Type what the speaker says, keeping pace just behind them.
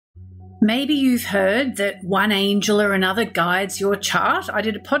Maybe you've heard that one angel or another guides your chart. I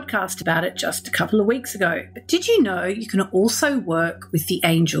did a podcast about it just a couple of weeks ago. But did you know you can also work with the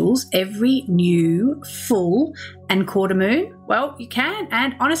angels every new, full and quarter moon? Well, you can,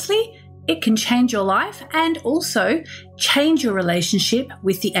 and honestly, it can change your life and also change your relationship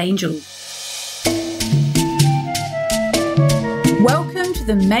with the angels. Welcome to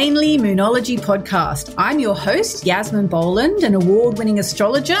the Mainly Moonology podcast. I'm your host, Yasmin Boland, an award-winning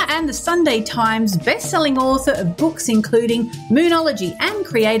astrologer and the Sunday Times best-selling author of books including Moonology and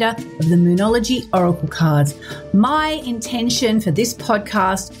creator of the Moonology Oracle cards. My intention for this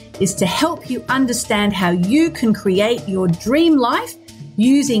podcast is to help you understand how you can create your dream life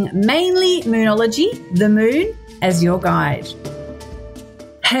using mainly Moonology, the moon, as your guide.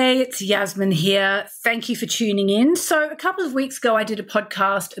 Hey, it's Yasmin here. Thank you for tuning in. So a couple of weeks ago, I did a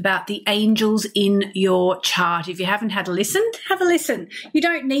podcast about the angels in your chart. If you haven't had a listen, have a listen. You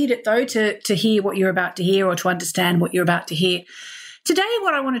don't need it, though, to hear what you're about to hear or to understand what you're about to hear. Today,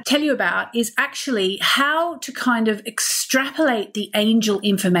 what I want to tell you about is actually how to kind of extrapolate the angel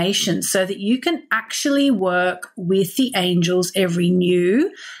information so that you can actually work with the angels every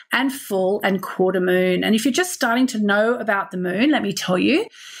new and full and quarter moon. And if you're just starting to know about the moon, let me tell you,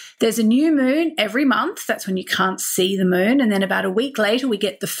 there's a new moon every month. That's when you can't see the moon. And then about a week later, we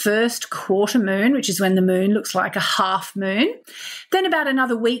get the first quarter moon, which is when the moon looks like a half moon. Then about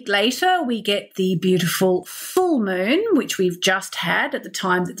another week later, we get the beautiful full moon, which we've just had at the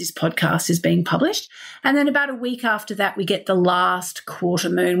time that this podcast is being published. And then about a week after that, we get the last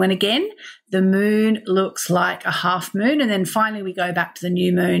quarter moon, when again, the moon looks like a half moon. And then finally, we go back to the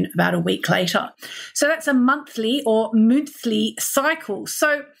new moon about a week later. So that's a monthly or monthly cycle.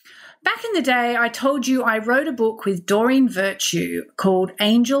 So back in the day, I told you I wrote a book with Doreen Virtue called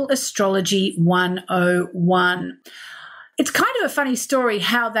Angel Astrology 101. It's kind of a funny story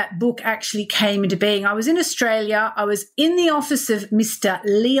how that book actually came into being. I was in Australia. I was in the office of Mr.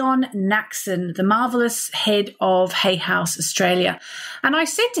 Leon Naxon, the marvellous head of Hay House Australia. And I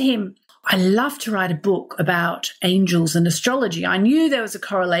said to him, I love to write a book about angels and astrology. I knew there was a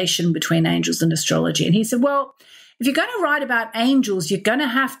correlation between angels and astrology. And he said, well, if you're going to write about angels, you're going to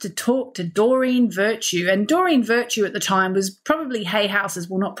have to talk to Doreen Virtue. And Doreen Virtue at the time was probably Hay House's,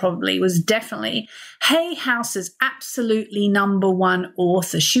 well, not probably, was definitely Hay House's absolutely number one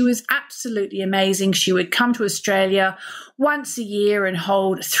author. She was absolutely amazing. She would come to Australia once a year and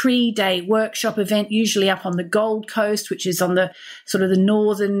hold a 3-day workshop event, usually up on the Gold Coast, which is on the sort of the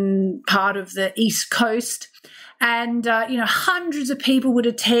northern part of the East Coast. And, hundreds of people would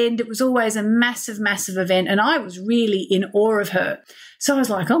attend. It was always a massive, massive event. And I was really in awe of her. So I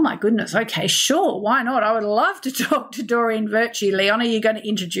was like, oh, my goodness. Okay, sure. Why not? I would love to talk to Doreen Virtue. Leon, are you going to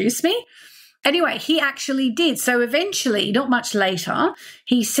introduce me? Anyway, he actually did. So eventually, not much later,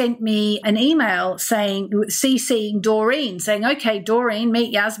 he sent me an email CCing Doreen, saying, okay, Doreen,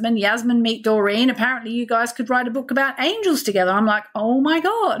 meet Yasmin. Yasmin, meet Doreen. Apparently, you guys could write a book about angels together. I'm like, oh, my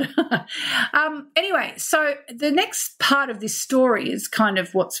God. Anyway, so the next part of this story is kind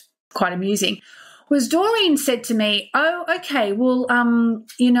of what's quite amusing. Was Doreen said to me, oh, okay, well,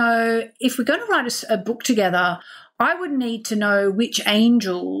 if we're going to write a book together, I would need to know which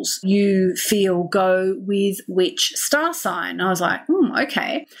angels you feel go with which star sign. I was like,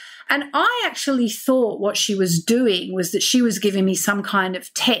 okay. And I actually thought what she was doing was that she was giving me some kind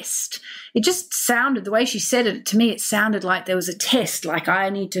of test. It just sounded, the way she said it to me, it sounded like there was a test, like I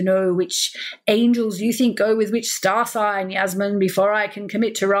need to know which angels you think go with which star sign, Yasmin, before I can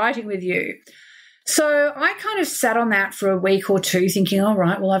commit to writing with you. So I kind of sat on that for a week or two thinking, all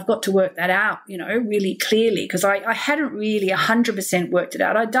right, well, I've got to work that out, really clearly, because I hadn't really 100% worked it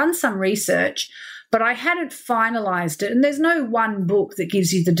out. I'd done some research, but I hadn't finalized it. And there's no one book that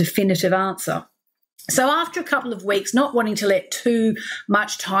gives you the definitive answer. So after a couple of weeks, not wanting to let too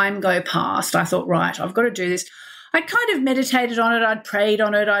much time go past, I thought, right, I've got to do this. I kind of meditated on it. I'd prayed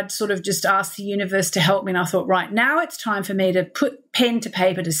on it. I'd sort of just asked the universe to help me. And I thought, right, now it's time for me to put pen to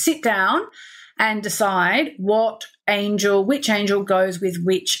paper, to sit down and decide which angel goes with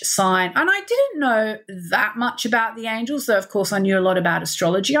which sign. And I didn't know that much about the angels, though, of course, I knew a lot about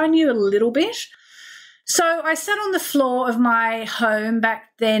astrology. I knew a little bit. So I sat on the floor of my home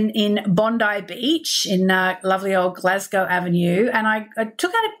back then in Bondi Beach in lovely old Glasgow Avenue, and I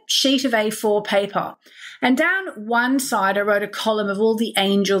took out a sheet of A4 paper. And down one side, I wrote a column of all the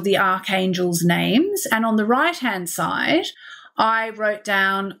archangels' names. And on the right-hand side, I wrote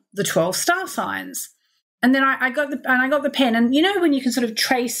down the 12 star signs. And then I got the pen. And when you can sort of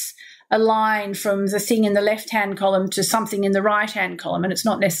trace a line from the thing in the left-hand column to something in the right-hand column, and it's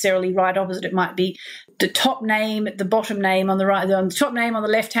not necessarily right opposite, it might be the top name, the bottom name on the right, the top name on the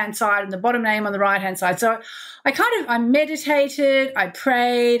left-hand side and the bottom name on the right-hand side. So I meditated, I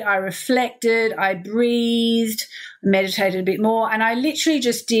prayed, I reflected, I breathed, meditated a bit more, and I literally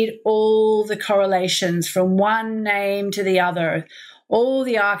just did all the correlations from one name to the other. All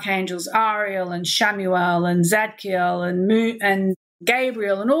the archangels, Ariel and Shamuel and Zadkiel and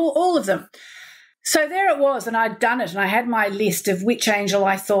Gabriel and all of them. So there it was, and I'd done it, and I had my list of which angel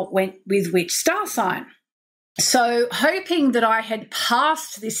I thought went with which star sign. So hoping that I had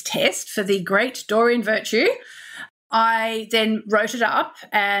passed this test for the great Doreen Virtue, I then wrote it up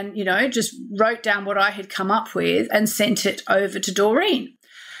and, just wrote down what I had come up with and sent it over to Doreen.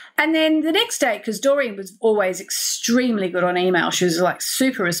 And then the next day, because Doreen was always extremely good on email, she was like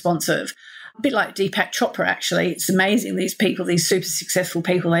super responsive. A bit like Deepak Chopra, actually. It's amazing, these people, these super successful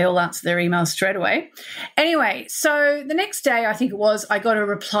people, they all answer their emails straight away. Anyway, so the next day, I think it was, I got a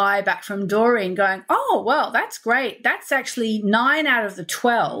reply back from Doreen going, oh, well, that's great. That's actually 9 out of the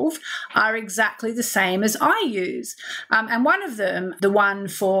 12 are exactly the same as I use. And one of them, the one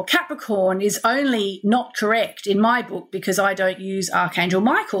for Capricorn, is only not correct in my book because I don't use Archangel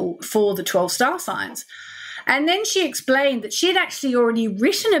Michael for the 12 star signs. And then she explained that she had actually already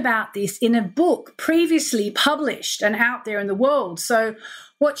written about this in a book previously published and out there in the world. So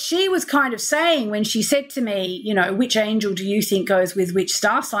what she was kind of saying when she said to me, which angel do you think goes with which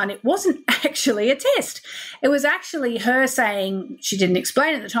star sign? It wasn't actually a test. It was actually her saying, she didn't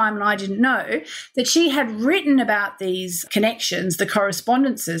explain at the time and I didn't know, that she had written about these connections, the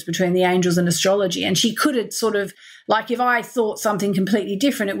correspondences between the angels and astrology. And she could have sort of, like if I thought something completely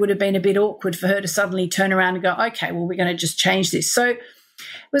different, it would have been a bit awkward for her to suddenly turn around and go, okay, well, we're going to just change this. So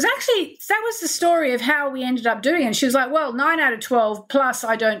that was the story of how we ended up doing it. And she was like, well, 9 out of 12, plus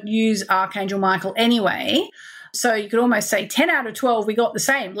I don't use Archangel Michael anyway. So you could almost say 10 out of 12, we got the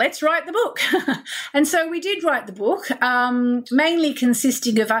same. Let's write the book. And so we did write the book, mainly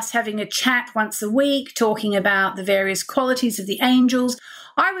consisting of us having a chat once a week, talking about the various qualities of the angels.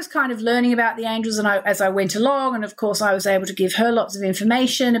 I was kind of learning about the angels as I went along. And of course, I was able to give her lots of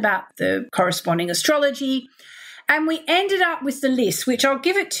information about the corresponding astrology. And we ended up with the list, which I'll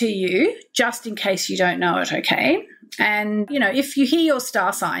give it to you just in case you don't know it, okay? And, if you hear your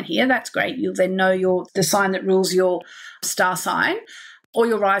star sign here, that's great. You'll then know the sign that rules your star sign or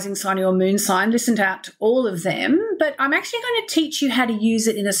your rising sign or your moon sign. Listen out to all of them. But I'm actually going to teach you how to use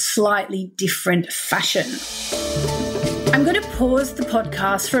it in a slightly different fashion. I'm going to pause the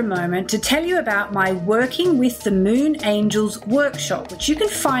podcast for a moment to tell you about my Working with the Moon Angels workshop, which you can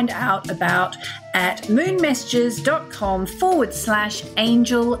find out about at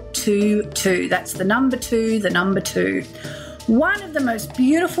moonmessages.com/angel22. That's the number 2. One of the most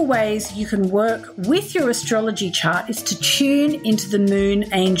beautiful ways you can work with your astrology chart is to tune into the moon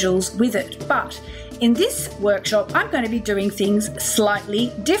angels with it. But in this workshop, I'm going to be doing things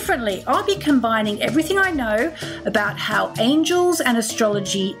slightly differently. I'll be combining everything I know about how angels and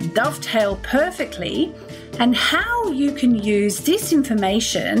astrology dovetail perfectly and how you can use this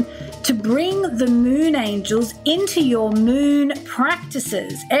information to bring the moon angels into your moon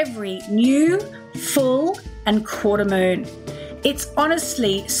practices every new, full, and quarter moon. It's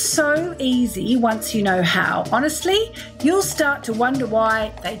honestly so easy once you know how. Honestly, you'll start to wonder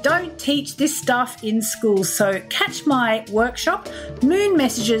why they don't teach this stuff in school. So catch my workshop,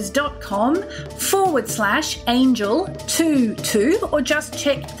 moonmessages.com/angel22, or just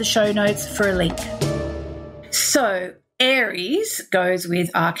check the show notes for a link. So Aries goes with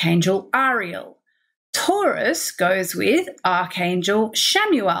Archangel Ariel. Taurus goes with Archangel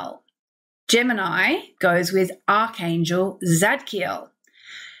Shamuel. Gemini goes with Archangel Zadkiel.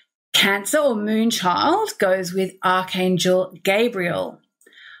 Cancer or Moonchild goes with Archangel Gabriel.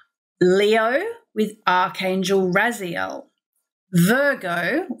 Leo with Archangel Raziel.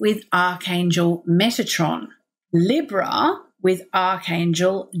 Virgo with Archangel Metatron. Libra with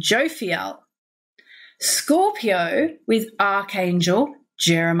Archangel Jophiel. Scorpio with Archangel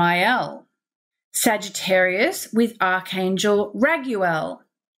Jeremiel. Sagittarius with Archangel Raguel.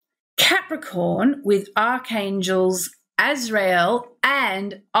 Capricorn with Archangels Azrael,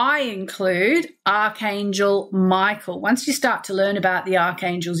 and I include Archangel Michael. Once you start to learn about the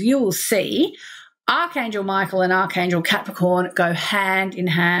archangels, you will see Archangel Michael and Archangel Capricorn go hand in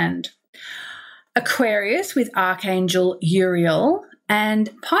hand. Aquarius with Archangel Uriel, and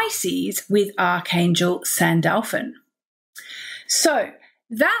Pisces with Archangel Sandalphon. So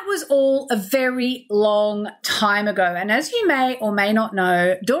that was all a very long time ago. And as you may or may not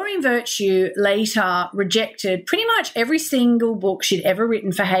know, Doreen Virtue later rejected pretty much every single book she'd ever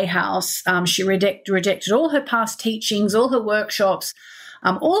written for Hay House. She rejected all her past teachings, all her workshops.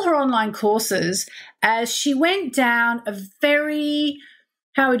 all her online courses, as she went down a very,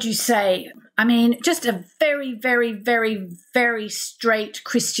 how would you say, just a very, very, very, very straight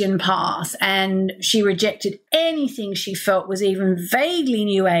Christian path. And she rejected anything she felt was even vaguely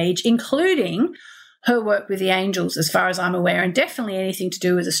New Age, including her work with the angels, as far as I'm aware, and definitely anything to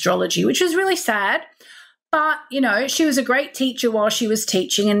do with astrology, which was really sad. But, she was a great teacher while she was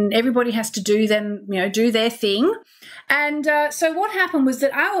teaching, and everybody has to do their thing. And so what happened was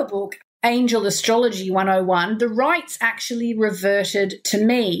that our book, Angel Astrology 101, the rights actually reverted to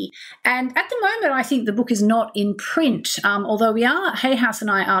me. And at the moment, I think the book is not in print, although Hay House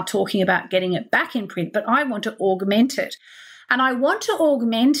and I are talking about getting it back in print, but I want to augment it. And I want to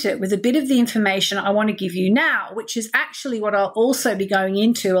augment it with a bit of the information I want to give you now, which is actually what I'll also be going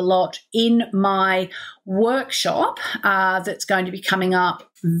into a lot in my workshop that's going to be coming up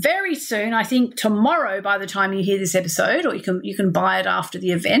very soon. I think tomorrow by the time you hear this episode, or you can buy it after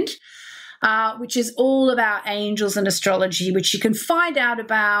the event. Which is all about angels and astrology, which you can find out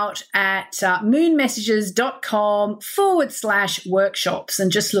about at moonmessages.com/workshops,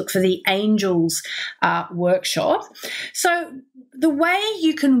 and just look for the angels workshop. So the way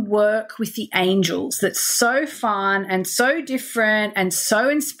you can work with the angels that's so fun and so different and so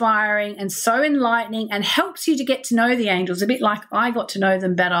inspiring and so enlightening and helps you to get to know the angels, a bit like I got to know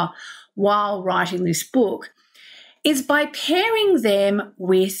them better while writing this book, is by pairing them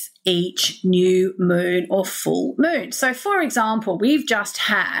with each new moon or full moon. So, for example, we've just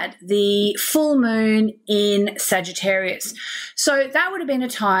had the full moon in Sagittarius. So that would have been a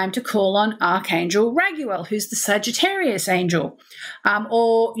time to call on Archangel Raguel, who's the Sagittarius angel.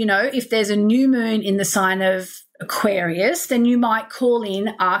 Or, if there's a new moon in the sign of Aquarius, then you might call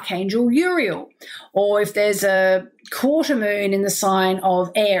in Archangel Uriel. Or if there's a quarter moon in the sign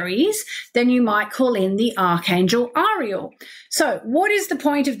of Aries, then you might call in the Archangel Ariel. So what is the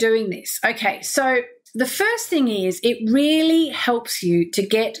point of doing this? Okay, so the first thing is it really helps you to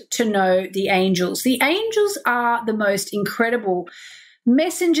get to know the angels. The angels are the most incredible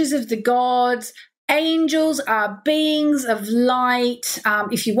messengers of the gods. Angels are beings of light.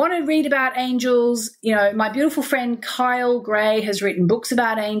 If you want to read about angels, my beautiful friend Kyle Gray has written books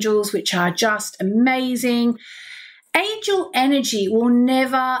about angels, which are just amazing. Angel energy will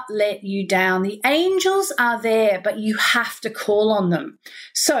never let you down. The angels are there, but you have to call on them.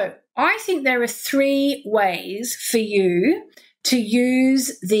 So I think there are 3 ways for you to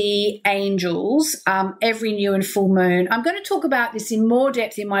use the angels every new and full moon. I'm going to talk about this in more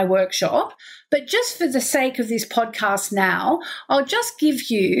depth in my workshop, but just for the sake of this podcast now, I'll just give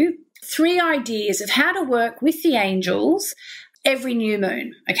you 3 ideas of how to work with the angels every new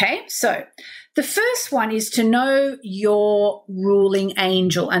moon, okay? So the first one is to know your ruling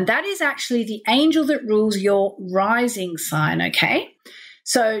angel, and that is actually the angel that rules your rising sign, okay?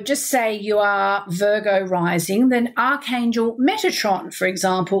 So just say you are Virgo rising, then Archangel Metatron, for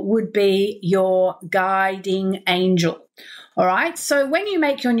example, would be your guiding angel. All right, so when you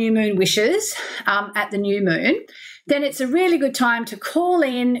make your new moon wishes at the new moon, then it's a really good time to call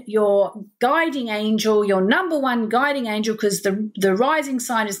in your guiding angel, your number one guiding angel, because the rising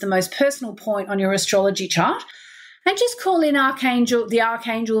sign is the most personal point on your astrology chart. And just call in the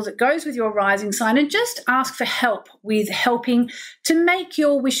archangel that goes with your rising sign, and just ask for help with helping to make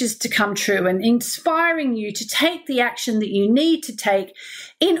your wishes to come true and inspiring you to take the action that you need to take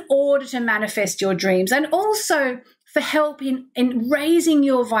in order to manifest your dreams, and also for help in raising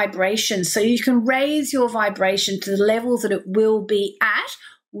your vibration so you can raise your vibration to the level that it will be at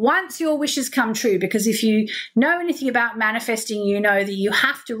once your wishes come true. Because if you know anything about manifesting, you know that you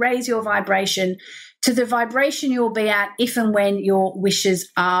have to raise your vibration to the vibration you'll be at if and when your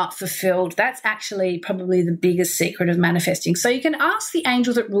wishes are fulfilled. That's actually probably the biggest secret of manifesting. So you can ask the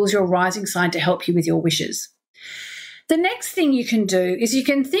angel that rules your rising sign to help you with your wishes. The next thing you can do is you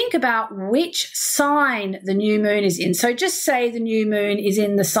can think about which sign the new moon is in. So just say the new moon is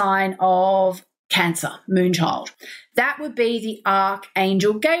in the sign of Cancer, Moonchild. That would be the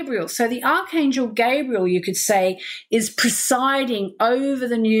Archangel Gabriel. So the Archangel Gabriel, you could say, is presiding over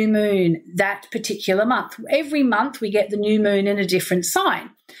the new moon that particular month. Every month we get the new moon in a different sign.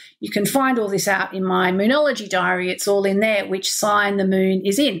 You can find all this out in my Moonology diary. It's all in there, which sign the moon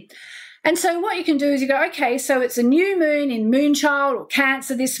is in. And so what you can do is you go, okay, so it's a new moon in Moonchild or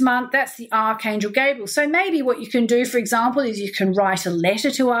Cancer this month. That's the Archangel Gabriel. So maybe what you can do, for example, is you can write a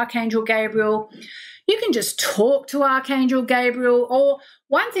letter to Archangel Gabriel. You can just talk to Archangel Gabriel. Or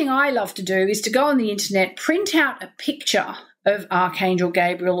one thing I love to do is to go on the internet, print out a picture of Archangel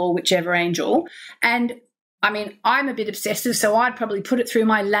Gabriel or whichever angel, and I mean, I'm a bit obsessive, so I'd probably put it through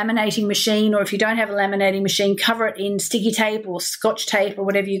my laminating machine, or if you don't have a laminating machine, cover it in sticky tape or scotch tape or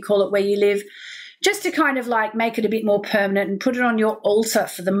whatever you call it where you live, just to kind of like make it a bit more permanent and put it on your altar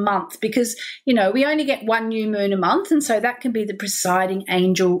for the month, because, you know, we only get one new moon a month, and so that can be the presiding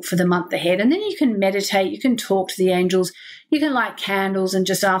angel for the month ahead. And then you can meditate, you can talk to the angels, you can light candles and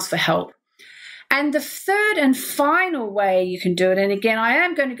just ask for help. And the third and final way you can do it, and again, I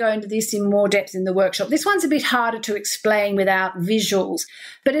am going to go into this in more depth in the workshop. This one's a bit harder to explain without visuals,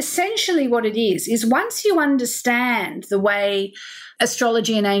 but essentially what it is once you understand the way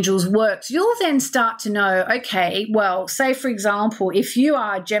astrology and angels works, you'll then start to know, okay, well, say for example, if you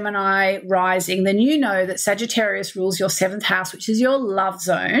are Gemini rising, then you know that Sagittarius rules your 7th house, which is your love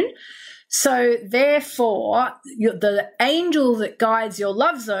zone. So therefore, the angel that guides your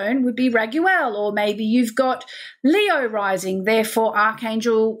love zone would be Raguel, or maybe you've got Leo rising, therefore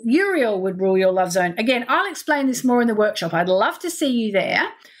Archangel Uriel would rule your love zone. Again, I'll explain this more in the workshop. I'd love to see you there.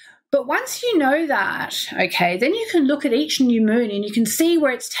 But once you know that, okay, then you can look at each new moon and you can see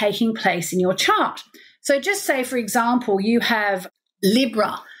where it's taking place in your chart. So just say, for example, you have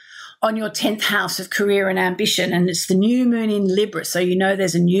Libra on your 10th house of career and ambition, and it's the new moon in Libra. So you know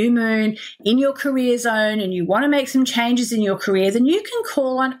there's a new moon in your career zone and you want to make some changes in your career, then you can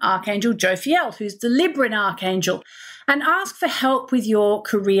call on Archangel Jophiel, who's the Libran archangel, and ask for help with your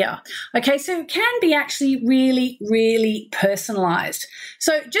career. Okay, so it can be actually really, really personalized.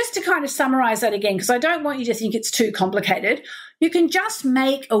 So just to kind of summarize that again, because I don't want you to think it's too complicated, you can just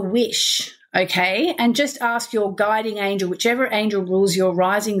make a wish, okay, and just ask your guiding angel, whichever angel rules your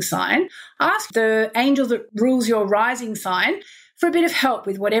rising sign, ask the angel that rules your rising sign for a bit of help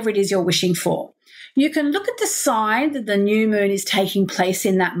with whatever it is you're wishing for. You can look at the sign that the new moon is taking place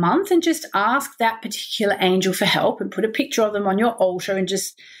in that month and just ask that particular angel for help and put a picture of them on your altar and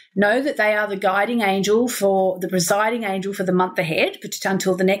just know that they are the guiding angel for the presiding angel for the month ahead, but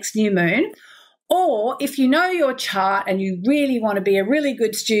until the next new moon. Or if you know your chart and you really want to be a really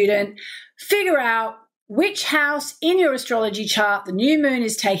good student, figure out which house in your astrology chart the new moon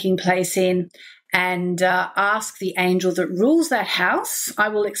is taking place in and ask the angel that rules that house. I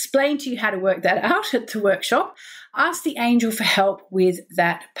will explain to you how to work that out at the workshop. Ask the angel for help with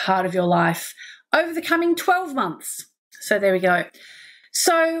that part of your life over the coming 12 months. So there we go.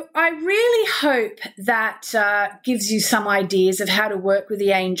 So I really hope that gives you some ideas of how to work with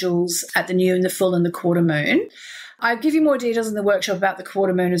the angels at the new and the full and the quarter moon. I'll give you more details in the workshop about the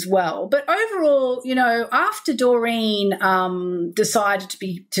quarter moon as well. But overall, you know, after Doreen decided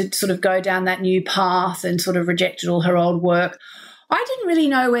to sort of go down that new path and sort of rejected all her old work, I didn't really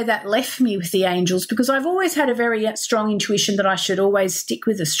know where that left me with the angels, because I've always had a very strong intuition that I should always stick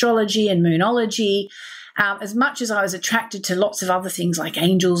with astrology and moonology. As much as I was attracted to lots of other things like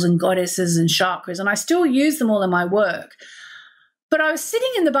angels and goddesses and chakras, and I still use them all in my work. But I was sitting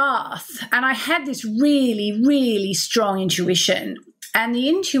in the bath and I had this really, really strong intuition. And the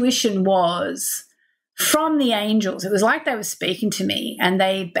intuition was from the angels. It was like they were speaking to me, and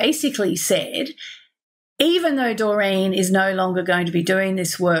they basically said, even though Doreen is no longer going to be doing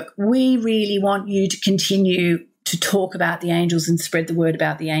this work, we really want you to continue to talk about the angels and spread the word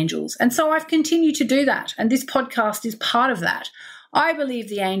about the angels. And so I've continued to do that. And this podcast is part of that. I believe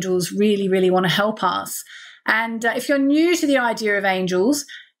the angels really, really want to help us. And if you're new to the idea of angels,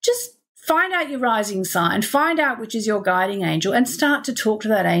 just find out your rising sign, find out which is your guiding angel, and start to talk to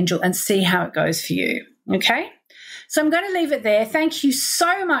that angel and see how it goes for you. Okay? So I'm going to leave it there. Thank you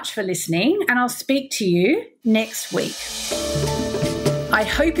so much for listening, and I'll speak to you next week. I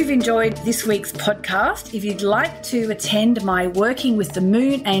hope you've enjoyed this week's podcast. If you'd like to attend my Working with the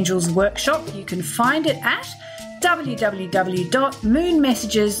Moon Angels workshop, you can find it at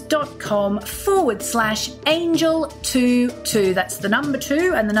www.moonmessages.com/angel22. That's the number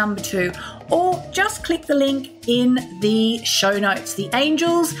 2 and the number 2. Or just click the link in the show notes. The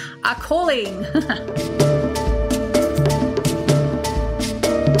angels are calling.